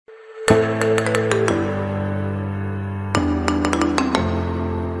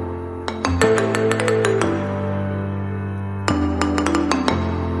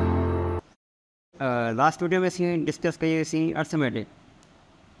Last video में असीं discuss कईसीं अर्थमेटिक,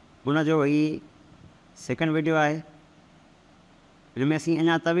 उन जो ही सेकेंड वीडियो है। इनमें असीं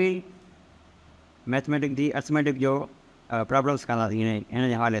अञा तवील मैथमेटिक जी अर्थमेटिक जो प्रॉब्लम्स कंदासीं इन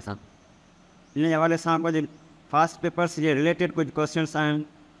जे हवाले सां। इन जे हवाले सां कुछ फास्ट पेपर्स जे रिलेटेड कुछ क्वेश्चन्स आहिनि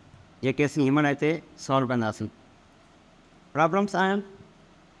जेके असीं हिनमहिल हिते सॉल्व कंदासीं। प्रॉब्लम्स आहिनि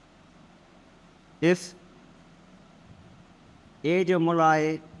इफ ए जो मुल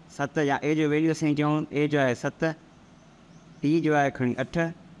आहे 7 या ए जो वैल्यू असीं चऊं ए जो आहे 7, बी जो आहे खणी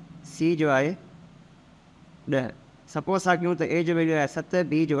 8, सी जो आहे 10। सपोज छा कयूं त ए जो वैल्यू आहे 7,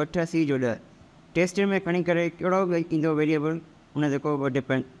 बी जो 8, सी जो 10। टेस्ट में खणी करे कहिड़ो बि ईंदो वेरिएबल उन जेको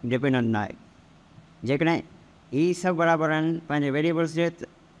डिपेंडेंट न आहे। जेकॾहिं ही सभु बराबरि आहिनि पंहिंजे वेरिएबल्स जे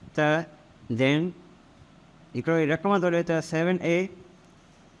त देन हिकिड़ो ई रक़म थो ॾिए त 7a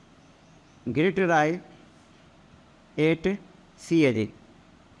ग्रेटर आहे 8c जे।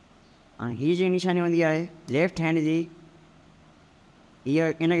 हाणे हीअ जी निशानी हूंदी आहे लेफ्ट हैंड जी,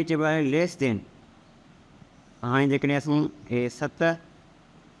 हीअ इनखे चइबो आहे लेस देन। हाणे जेकॾहिं असां हे 7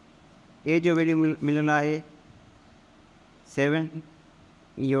 ए जो वैल्यू मिलियल आहे 7,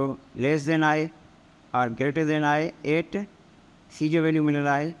 इहो लेस देन आहे और ग्रेटर देन आहे 8, सी जो वैल्यू मिलियल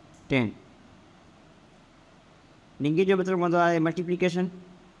आहे 10। लिंकिंग जो मतिलबु हूंदो आहे मल्टीप्लिकेशन,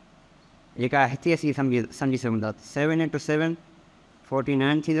 जेका हिते असीं सम्झी सघूं था। 7 × 7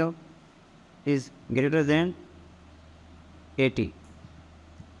 49 थींदो इज़ ग्रेटर देन 80।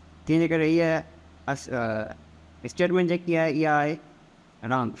 तंहिंजे करे हीअ स्टेटमेंट जेकी आहे इहा आहे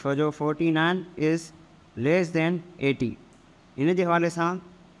रॉन्ग, छो जो 49 इज़ लेस देन 80। इन जे हवाले सां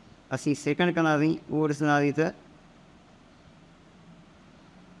असीं सेकेंड कंदासीं, उहो ॾिसंदासीं त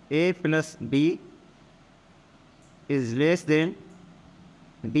a + b is less than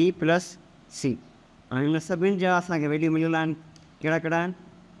b + c। हाणे हिन सभिनि जा असांखे वैल्यू मिलियल आहिनि। कहिड़ा कहिड़ा आहिनि?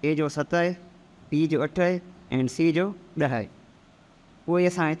 a जो 7 आहे, b जो 8 आहे ऐं c जो 10 आहे। उहे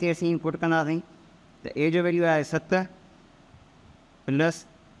असां हिते असीं पुट कंदासीं त a जो वैल्यू आहे 7 प्लस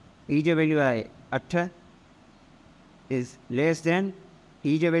b जो वैल्यू आहे 8 इज़ लेस देन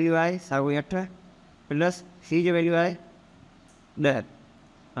b जो वैल्यू आहे साॻो 8 प्लस c जो वैल्यू आहे 10।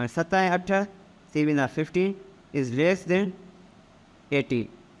 हाणे 7 ऐं 8 थी वेंदा 15 इज़ लेस देन 80।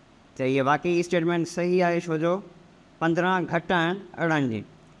 त इहा वाक़ई स्टेटमेंट सही आहे, छो जो 15 घटि आहिनि 18 जी।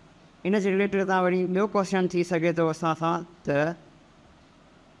 इन जे रिलेटेड तव्हां वरी ॿियो क्वेश्चन थी सघे थो असां सां त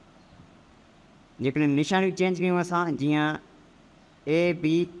जेकॾहिं निशानी चेंज कयूं असां, जीअं a b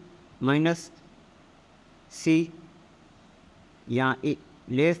 - c या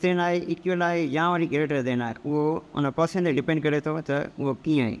लेस देन आहे, इक्वल आहे या वरी ग्रेटर देन आहे, उहो उन पर्सन ते डिपेंड करे थो त उहो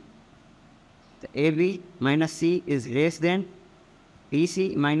कीअं आहे। त a b - c is less than b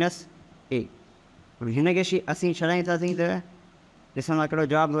c - a। हिन खे असीं छॾाईंदासीं त ॾिसंदा कहिड़ो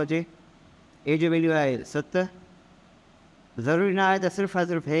जवाबु थो अचे। a जो वैल्यू आहे 7, ज़रूरी न आहे त सिर्फ़ु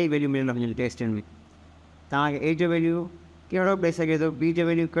हे ई वैल्यू मिलियल हुजनि टेस्टनि में। तव्हांखे a जो वैल्यू कहिड़ो बि ॾेई सघे थो, b जो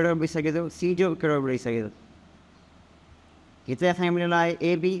वैल्यू कहिड़ो बि ॾेई सघे थो, c जो कहिड़ो बि ॾेई सघे थो। हिते असांखे मिलियल आहे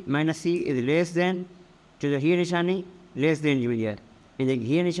a b - c is less than, छो जो हीअ निशानी लेस देन जी हुई आहे ऐं जेकी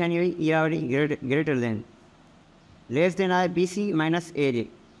हीअ निशानी हुई इहा वरी ग्रेटर देन। लेस देन आहे b c - a जे।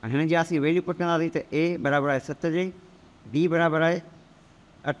 हिन जी असीं वैल्यू पुट कंदासीं त a बराबरि आहे 7 जे, b बराबरि आहे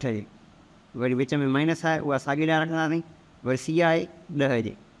 8 जे, वरी विच में माइनस आहे उहा साॻी लाइ रखंदासीं, वरी c आहे 10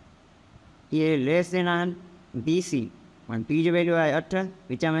 जे। इहे लेस देन आहिनि b c। हाणे b जो वैल्यू आहे 8,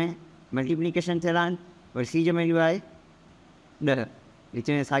 विच में मल्टीप्लिकेशन थियल आहिनि, वरी c जो वैल्यू आहे 10, विच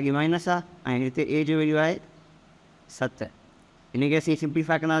में साॻी माइनस आहे ऐं हिते a जो वैल्यू आहे 7। हिन खे असीं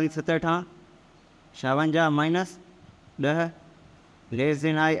सिंप्लीफाई कंदासीं 7 ठां 57 - 10 लेस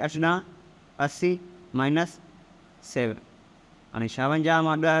देन आहे 8 ॾांहुं 80 - 7। हाणे 57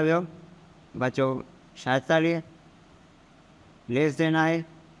 मां 10 वियो बचो 47, लेस देन आहे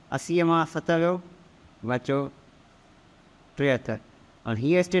 80 मां 7 वियो बचो 73। और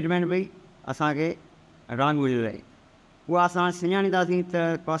हीअ स्टेटमेंट बि असांखे रॉन्ग मिलियल आहे। उहा असां सुञाणींदासीं त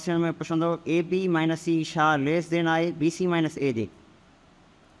क्वेश्चन में पुछंदो a b - c छा लेस देन आहे b c - a जे।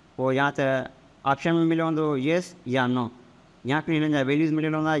 पोइ या त ऑप्शन में मिलियो हूंदो येस या नो, या फिर हिननि जा वैल्यूज़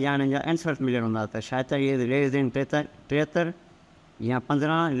मिलियल हूंदा या हिननि जा आंसर्स मिलियल हूंदा। त 47 लेस देन 73 या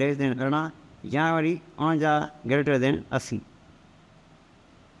 15 लेस देन 18 या वरी 49 ग्रेटर देन 80।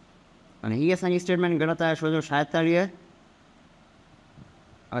 हाणे हीअ असांजी स्टेटमेंट ग़लति आहे, छो जो 46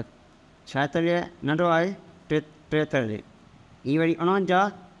 नंढो आहे 73 जे, हीअ वरी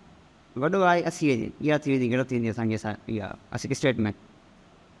 49 वॾो आहे 80 जे। इहा थी वेंदी ग़लति थींदी असांजी इहा असांजी स्टेटमेंट।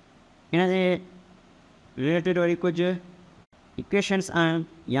 हिन जे रिलेटेड वरी कुझु इक्वेशन्स आहिनि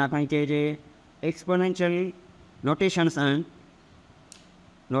या खणी चइजे एक्सपोनेंशियल नोटेशन्स आहिनि।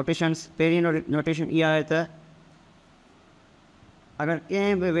 नोटेशन्स पहिरीं नोटेशन इहा आहे त अगरि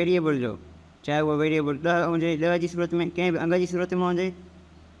कंहिं बि वेरिएबल जो चाहे उहो वेरिएबल 10 हुजे, 10 जी सूरत में, कंहिं बि अंग जी सूरत में हुजे,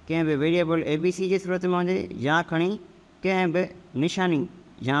 कंहिं बि वेरिएबल ABC जी सूरत में हुजे, या खणी कंहिं बि निशानी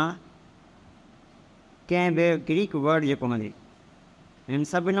या कंहिं बि ग्रीक वर्ड जेको हुजे, हिन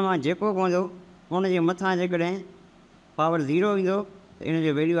सभिनि मां जेको बि हूंदो उनजे मथां जेकॾहिं पावर 0 ईंदो त इन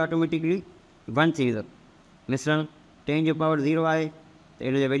जो वैल्यू ऑटोमेटिकली 1 थी वेंदो। मिसाल 10 जो पावर 0 आहे त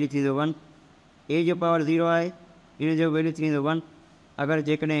इन जो वैल्यू थींदो 1, A जो पावर 0 आहे इन जो वैल्यू थींदो 1। अगरि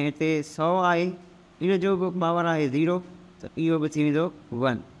जेकॾहिं हिते 100 आहे इन जो बि पावर आहे 0 त इहो बि थी वेंदो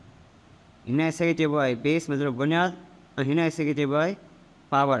 1। हिन हिसे खे चइबो आहे बेस मतिलबु बुनियादु, ऐं हिन हिसे खे चइबो आहे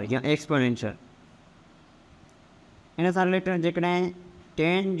पावर या एक्सपोनेंशियल। इन सां रिलेटेड जेकॾहिं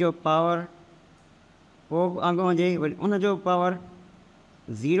 10 जो पावर को बि अंग हुजे वरी उन जो पावर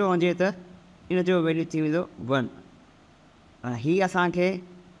 0 हुजे त इन जो वैल्यू थी वेंदो 1। हीअ असांखे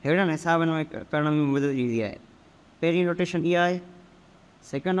अहिड़नि हिसाबनि में करण में मदद ॾींदी आहे। पहिरीं नोटेशन इहा आहे।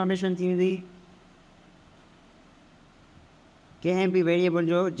 सेकेंड नोटेशन थी वेंदी कंहिं बि वेरिएबल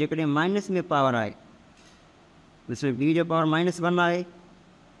जो जेकॾहिं माइनस में पावर आहे, मिसाल B जो पावर -1 आहे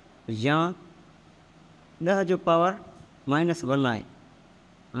या 10 जो पावर -1 आहे।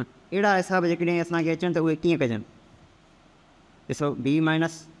 अहिड़ा हिसाब जेकॾहिं असांखे अचनि त उहे कीअं कजनि। ॾिसो B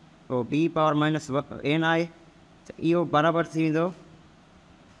पावर -n आहे त इहो बराबरि थी वेंदो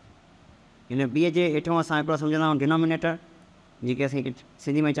हिन B जे हेठों असां हिकिड़ो सम्झंदा आहियूं डिनोमिनेटर, जेके असीं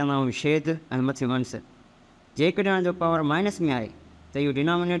सिंधी में चवंदा आहियूं छेद ऐं मथे अंश। जेकॾहिं हुन जो पावर माइनस में आहे त इहो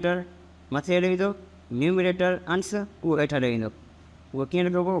डिनोमिनेटर मथे हली वेंदो, न्यूमिनेटर अंश उहो हेठि हली वेंदो। उहो कीअं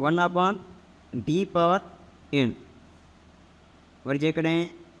लिखिबो 1/b पावर n। वरी जेकॾहिं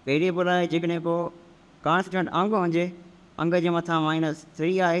वेरिएबल आहे, जेकॾहिं को कॉन्स्टेंट अंग हुजे, अंग जे मथां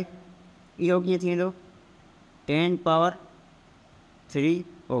 -3 आहे, इहो कीअं थी वेंदो 10 पावर 3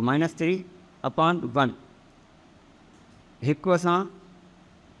 -3/1। हिकु असां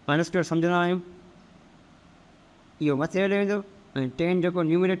कॉन्स्टेंट सम्झंदा आहियूं, इहो मथे हली वेंदो, ऐं 10 जेको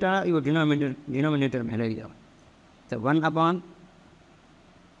न्यूमिनेटर आहे इहो डिनोमिनेटर में हली वेंदो। त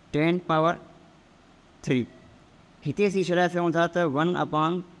 1/10 पावर 3 हिते असीं छॾाए सघूं था त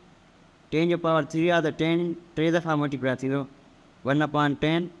 1/10 जो पावर 3 आहे त 10 3 दफ़ा मल्टीप्लाई थींदो।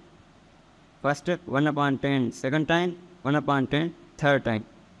 1/10 first, 1/10 second time, 1/10 third time.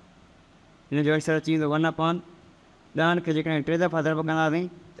 हिन जो आंसर अची वेंदो 1/10 खे जेकॾहिं 3 दफ़ा दर्ब कंदासीं त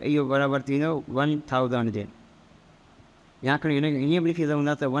इहो बराबरि थींदो 1000 जे। या खणी हिन खे ईअं बि लिखी सघूं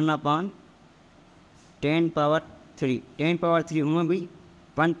था त 1/10 पावर 3, 10 पावर 3 हूअं बि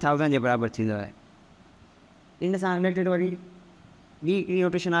 1000 जे बराबरि थींदो आहे। इन सां रिलेटेड वरी ॿी हिकिड़ी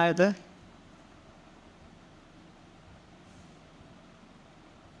नोटेशन आहे त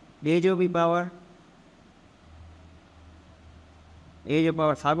A जो बि पावर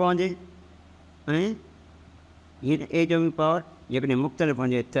साॻियो हुजे ऐं हीअ A जो बि पावर जेकॾहिं मुख़्तलिफ़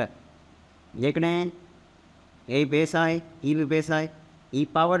हुजे त, जेकॾहिं A बेस आहे, हीअ बि बेस आहे, हीअ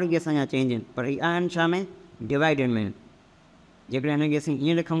पावर बि असांजा चेंज आहिनि, पर हीअ आहिनि छा में डिवाइडेड में। जेकॾहिं हिनखे असीं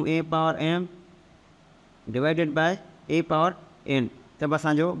ईअं लिखूं A power m divided by A power n त बि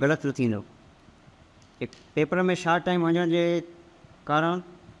असांजो ग़लति थींदो। पेपर में शॉर्ट टाइम हुजण जे कारण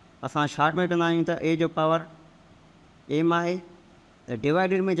असां शॉर्ट में कंदा आहियूं त A जो पावर m आहे, त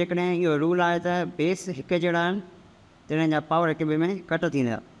डिवाइडेड में जेकॾहिं इहो रूल आहे त बेस हिकु जहिड़ा आहिनि त हिननि जा पावर हिक ॿिए में कट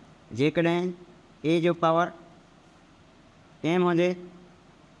थींदा। जेकॾहिं A जो पावर m हुजे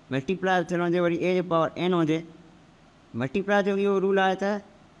मल्टीप्लाई थियणो हुजे वरी A जो पावर n हुजे, मल्टीप्लाई जो इहो रूल आहे त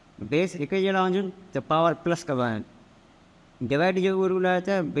बेस हिकु जहिड़ा हुजनि त पावर प्लस कबा आहिनि। डिवाइड जो उहो रूल आहे त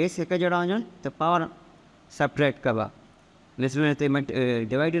बेस हिकु जहिड़ा हुजनि त पावर सब्ट्रैक्ट कबा। मिसाल हिते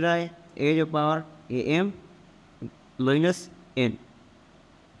डिवाइडेड आहे A जो पावर m -n,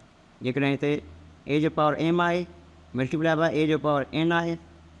 जेकॾहिं हिते A जो पावर m आहे मल्टीप्लाई बाय A जो पावर n आहे,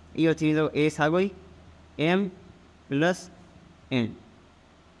 इहो थी वेंदो A साॻियो ई m + n।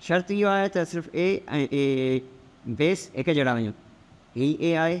 शर्त इहो आहे त सिर्फ़ु A ऐं A बेस हिकु जहिड़ा हुजनि, हीअ A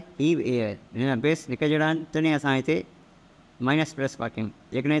आहे हीअ बि A आहे, हिन बेस हिकु जहिड़ा आहिनि तॾहिं असां हिते माइनस प्लस था कयूं।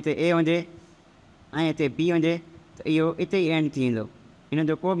 जेकॾहिं हिते A हुजे ऐं हिते B हुजे त इहो हिते ई एंड थी वेंदो, हिन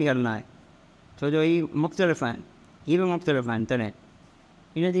जो को बि हल न आहे, छो जो हीअ मुख़्तलिफ़ आहिनि, हीअ बि मुख़्तलिफ़ आहिनि। तॾहिं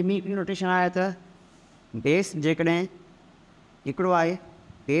हिन जी ॿी हिकिड़ी नोटेशन आहे त बेस जेकॾहिं हिकिड़ो आहे,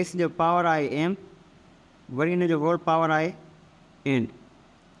 बेस जो पावर आहे m वरी हिन जो होल पावर आहे n।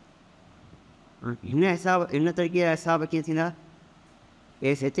 हिन तरीक़े जा हिसाब कीअं थींदा,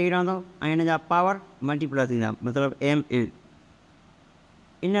 बेस हिते ई रहंदो ऐं हिन जा पावर मल्टीप्लाई थींदा, मतिलबु m n।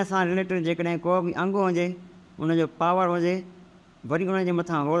 इन सां रिलेटेड जेकॾहिं को बि अंग हुजे उनजो पावर हुजे वरी उनजे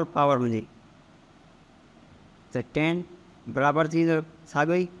मथां होल पावर हुजे त 10 बराबरि थींदो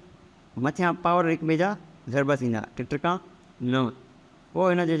साॻियो ई मथियां पावर हिक ॿिए जा ज़रब थींदा टिक टिका 9 पोइ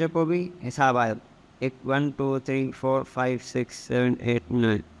हिन जो जेको बि हिसाबु आयो 1 2 3 4 5 6 7 8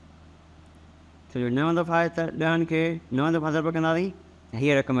 9 छो जो 9 दफ़ा आहे त 10 खे 9 दफ़ा ज़रब कंदासीं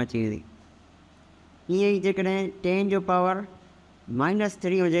हीअ रक़म अची वेंदी। ईअं ई जेकॾहिं 10 जो पावर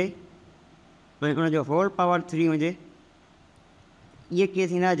 -3 हुजे ऐं उनजो होल पावर 3 हुजे इहे कीअं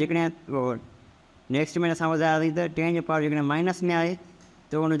थींदा जेकॾहिं नेक्स्ट में असां ॿुधायासीं त 10 जो पावर जेकॾहिं माइनस में आहे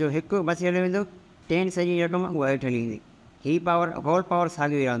त उनजो हिकु बची हली वेंदो 10 सॼी रक़म उहा हेठि हली ईंदी ही पावर होल पावर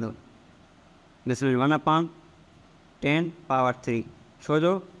साॻियो ई रहंदो मिसल 1/10 पावर 3 छो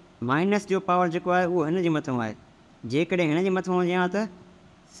जो माइनस जो पावर जेको आहे उहो हिन जे मथां आहे जेकॾहिं हिन जे मथां हुजे हा त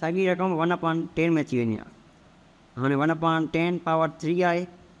साॻी रक़म 1/10 में अची वेंदी आहे। हाणे 1/10 पावर 3 आहे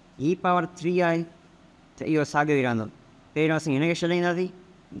ही पावर 3 आहे त इहो साॻियो ई रहंदो पहिरियों असीं हिनखे छॾाईंदासीं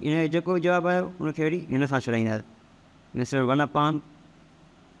हिन जो जेको बि जवाबु आयो उनखे वरी हिन सां छॾाईंदासीं मिसल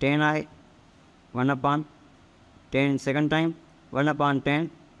 1/10 आहे 1/10 सेकेंड टाइम 1/10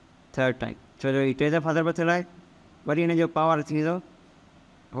 थर्ड टाइम छो जो हीअ 3 दफ़ा ज़रब थियल आहे वरी हिन जो पावर थींदो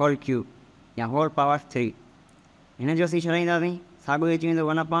होल क्यूब या होल पावर 3 हिन जो असीं छॾाईंदासीं साॻियो ई अची वेंदो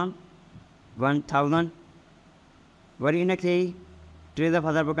 1/1000 वरी हिनखे ई 3 दफ़ा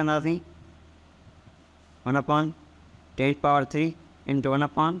ज़रब कंदासीं 1/10 power 3 into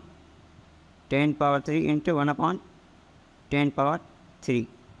 1/10 power 3 into 1/10 power 3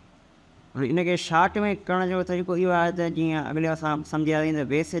 हाणे इनखे शार्ट में करण जो तरीक़ो इहो आहे त जीअं अॻिले असां सम्झियासीं त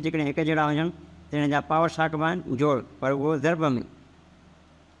बेस जेकॾहिं हिक जहिड़ा हुजनि त हिन जा पावर छा कबा आहिनि जोड़ पर उहो ज़रब में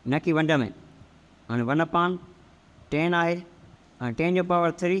न की वंड में। हाणे 1/10 आहे ऐं 10 जो पावर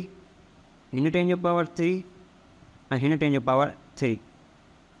 3 हिन 10 जो पावर 3 ऐं हिन 10 जो पावर 3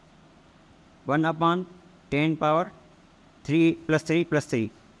 1/10 पावर 3 + 3 + 3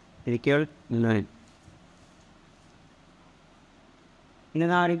 केवल 9 इन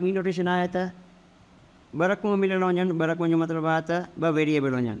सां वरी ॿी नोटेशन आहे त ॿ रक़मूं मिलियल हुजनि ॿ रक़म जो मतिलबु आहे त ॿ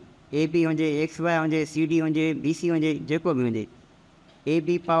वेरिएबल हुजनि ए बी हुजे XY हुजे CD हुजे BC हुजे जेको बि हुजे ए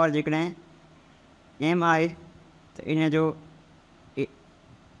बी पावर जेकॾहिं M आहे त इन जो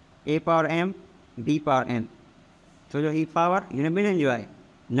A power M B power M छो जो हीअ पावर हिन ॿिन्हिनि जो आहे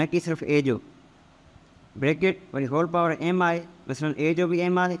न कि सिर्फ़ु A जो ब्रैकेट वरी होल पावर M आहे मसलन A जो बि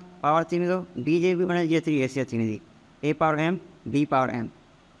M आहे पावर थी वेंदो B जे बि उन जी एतिरी हैसियत थी वेंदी A power M B power M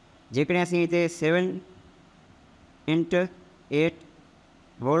जेकॾहिं असीं हिते 7 × 8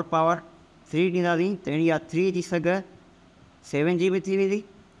 होल पावर 3 ॾींदासीं त इहा 3 जी सघ 7 जी बि थी वेंदी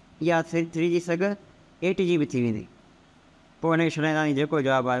या 3 जी सघ 8 जी बि थी वेंदी पोइ हिनखे छॾाईंदासीं जेको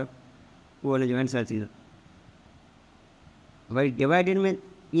जवाबु आयो उहो हुनजो आंसर थींदो। वरी डिवाइडेड में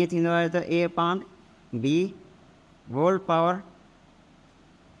ईअं थींदो आहे त A/B whole power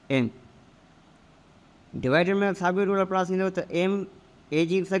M divided में साॻियो रूल अप्लाई थींदो त M A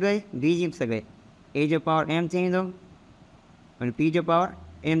जी बि सघ B जी बि सघ A जो पावर M थी वेंदो वरी P जो पावर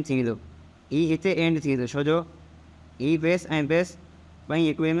M थी वेंदो ही हिते एंड थी वेंदो छो जो ही बेस ऐं बेस ॿई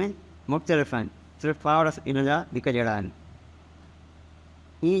हिक ॿिए में मुख़्तलिफ़ आहिनि सिर्फ़ु पावर इन जा हिकु जहिड़ा आहिनि।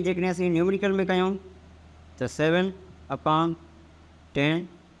 हीअं जेकॾहिं असीं न्यूमेरिकल में कयूं त 7/10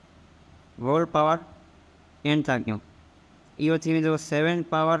 होल पावर n था कयूं इहो थी वेंदो 7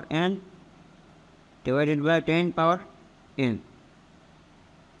 power n divided by 10 power n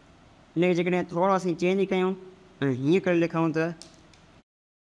इनखे जेकॾहिं थोरो असीं चेंज कयूं ऐं हीअं करे लिखूं त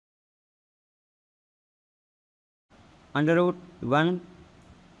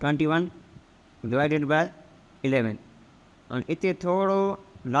 √121 डिवाइडेड बाय 11 ऐं हिते थोरो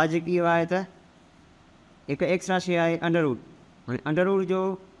लॉजिक इहो आहे त हिकु एक्स्ट्रा शइ आहे अंडर रूट जो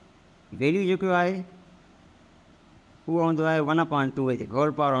वैल्यू जेको आहे उहो हूंदो आहे 1/2 जे होल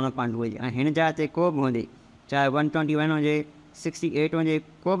पावर 1/2 जे ऐं हिन जाइ ते को बि हुजे चाहे 121 हुजे 68 हुजे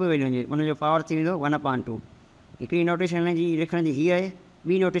को बि वैल्यू हुजे उनजो पावर थी वेंदो 1/2 हिकिड़ी नोटेशन हिन जी लिखण जी हीअ आहे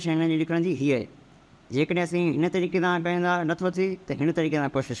ॿी नोटेशन हिन जी लिखण जी हीअ आहे जेकॾहिं असीं हिन तरीक़े सां कंदा नथो थिए त हिन तरीक़े सां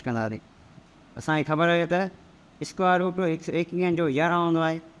कोशिशि कंदासीं असांखे ख़बर आहे त स्क्वायर रूट 121 जो 11 हूंदो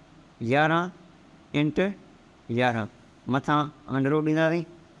आहे 11 × 11 मथां अंडर रूट ॾींदासीं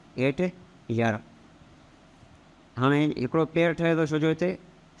हेठि 11 हाणे हिकिड़ो पेयर ठहे थो छो जो हिते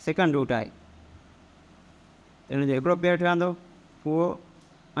सेकेंड रूट आहे त हिनजो हिकिड़ो पेयर ठहंदो उहो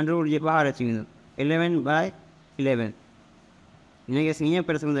अंडर रूट जे ॿाहिरि अची वेंदो 11/11 हिनखे असीं हीअं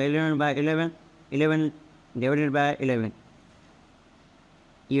पढ़ी सघूं था 11/11 11 डिवाइडेड बाय 11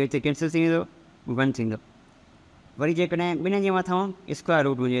 इहो हिते कैंसिल थी वेंदो 1 थींदो वरी जेकॾहिं ॿिन्हिनि जे मथां स्क्वायर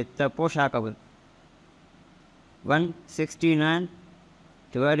रूट हुजे त पोइ छा कबो 169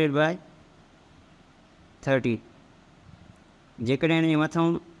 डिवाइडेड बाय 13 जेकॾहिं हिन जे मथां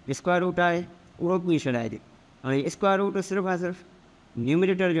स्क्वायर रूट आहे उहो बि छॾाइजे हाणे स्क्वायर रूट सिर्फ़ु आहे सिर्फ़ु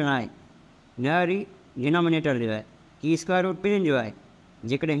न्यूमिनेटर जो न आहे, न वरी डिनोमिनेटर जो आहे, ही स्क्वायर रूट ॿिन्हिनि जो आहे।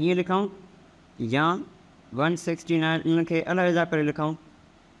 जेकॾहिं हीअं लिखूं या 169 उनखे अलॻि करे लिखूं,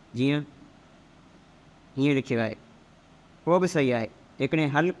 जीअं हीअं लिखियो आहे, पोइ बि सही आहे।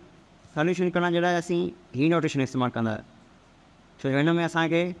 जेकॾहिं सॉल्यूशन करण जे लाइ असीं ही नोटेशन इस्तेमालु कंदा, छो जो हिन में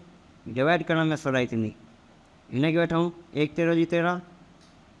असांखे डिवाइड करण में सवलाई थींदी। हिनखे वठूं 1 13 जी 13,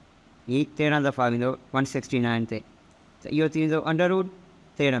 ही 13 दफ़ा वेंदो 169 ते, त इहो थी वेंदो अंडर रूट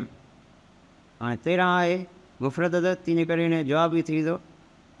 13। हाणे 13 आहे मुफ़रत अदद, तंहिंजे करे हिन जो जवाब बि थी वेंदो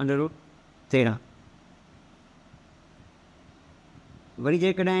अंडर रूट 13। वरी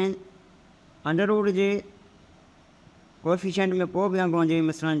जेकॾहिं अंडर रूट जे कोएफिशिएंट में पोइ बि अंग हुजे,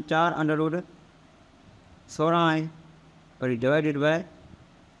 मिसलन 4 अंडर रूट 16 आहे, वरी डिवाइडेड बाय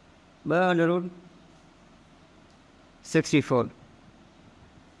 2 अंडर रूट 64।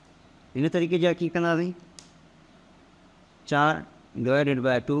 हिन तरीक़े जा की कंदासीं, 4 डिवाइडेड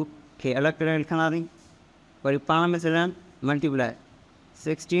बाय 2 खे अलॻि करे लिखंदासीं, वरी पाण में सॼण मल्टीप्लाई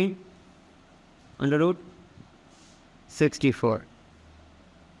 16 अंडर रूट 64।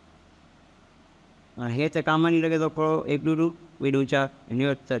 हाणे हे त कॉमन ई लॻे थो, थोरो 1 2 2 ॿी 2 4, हिन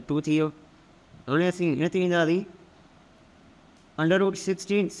जो त 2 थी वियो। हाणे असीं हिन ते ईंदासीं, अंडर रूट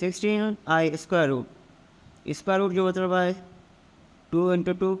 16 आहे स्क्वायर रूट। स्क्वायर रूट जो मतिलबु आहे 2 ×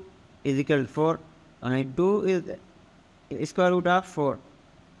 2 = 4। हाणे 2 इज़ स्क्वायर रूट ऑफ 4,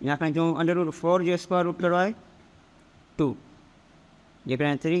 या कहीं चऊं अंडर रूट 4 जो स्क्वायर रूट कहिड़ो आहे 2।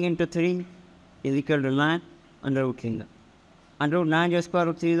 जेकॾहिं 3 × 3 = 9 अंडर रूट थींदो, अंडर रूट 9 जो स्क्वायर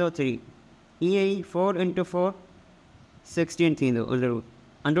रूट थी वेंदो 3। ईअं ई 4 × 4 16 थींदो अंडर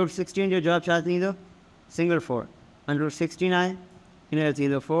रूट 16 जो जवाबु छा थींदो, सिंगल 4। अंडर रूट 16 आहे, हिन जो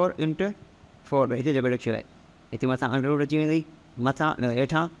थींदो 4 × 4, हिते जेको लिखियो आहे, हिते मथां अंडर रूट अची वेंदी, मथां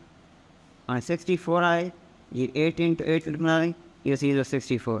हेठां। हाणे 64 आहे, जी 8 × 8 लिखंदासीं, इहो थी वेंदो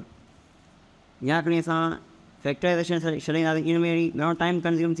 64। या खणी असां फैक्टराइज़ेशन छॾींदासीं, इन में वरी घणो टाइम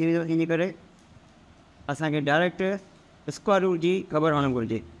कंज़्यूम थी वेंदो, इन करे असांखे डायरेक्ट स्क्वायर रूट जी ख़बर हुअणु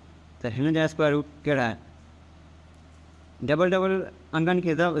घुरिजे त हिन जा स्क्वायर रूट कहिड़ा आहिनि। डबल डबल अंगनि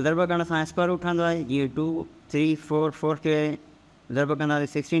खे ज़रब करण सां स्क्वायर रूट ठहंदो आहे, जीअं 2 3 4 4 खे ज़रब कंदासीं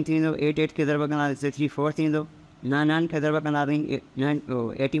 16 थी वेंदो, 8 8 खे ज़रब कंदासीं 64 थी वेंदो, 9 9 खे ज़रब कंदासीं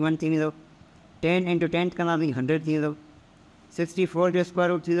 81 थी वेंदो, 10 × 10 कंदासीं 100 थी वेंदो, 64 जो स्क्वायर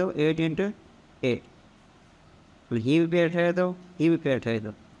रूट थी वेंदो 8 × 8। हीअ बि पेयर ठहे थो, हीअ बि पेयर ठहे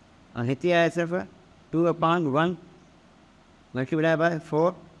थो। ऐं हिते आहे सिर्फ़ु 2/1 मल्टीप्लाई बाय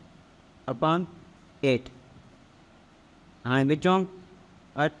 4/8। हाणे विचूं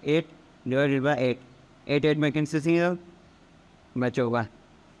 8 डिवाइडेड बाय 8 में कैंसिल थी वेंदो, बचो 1।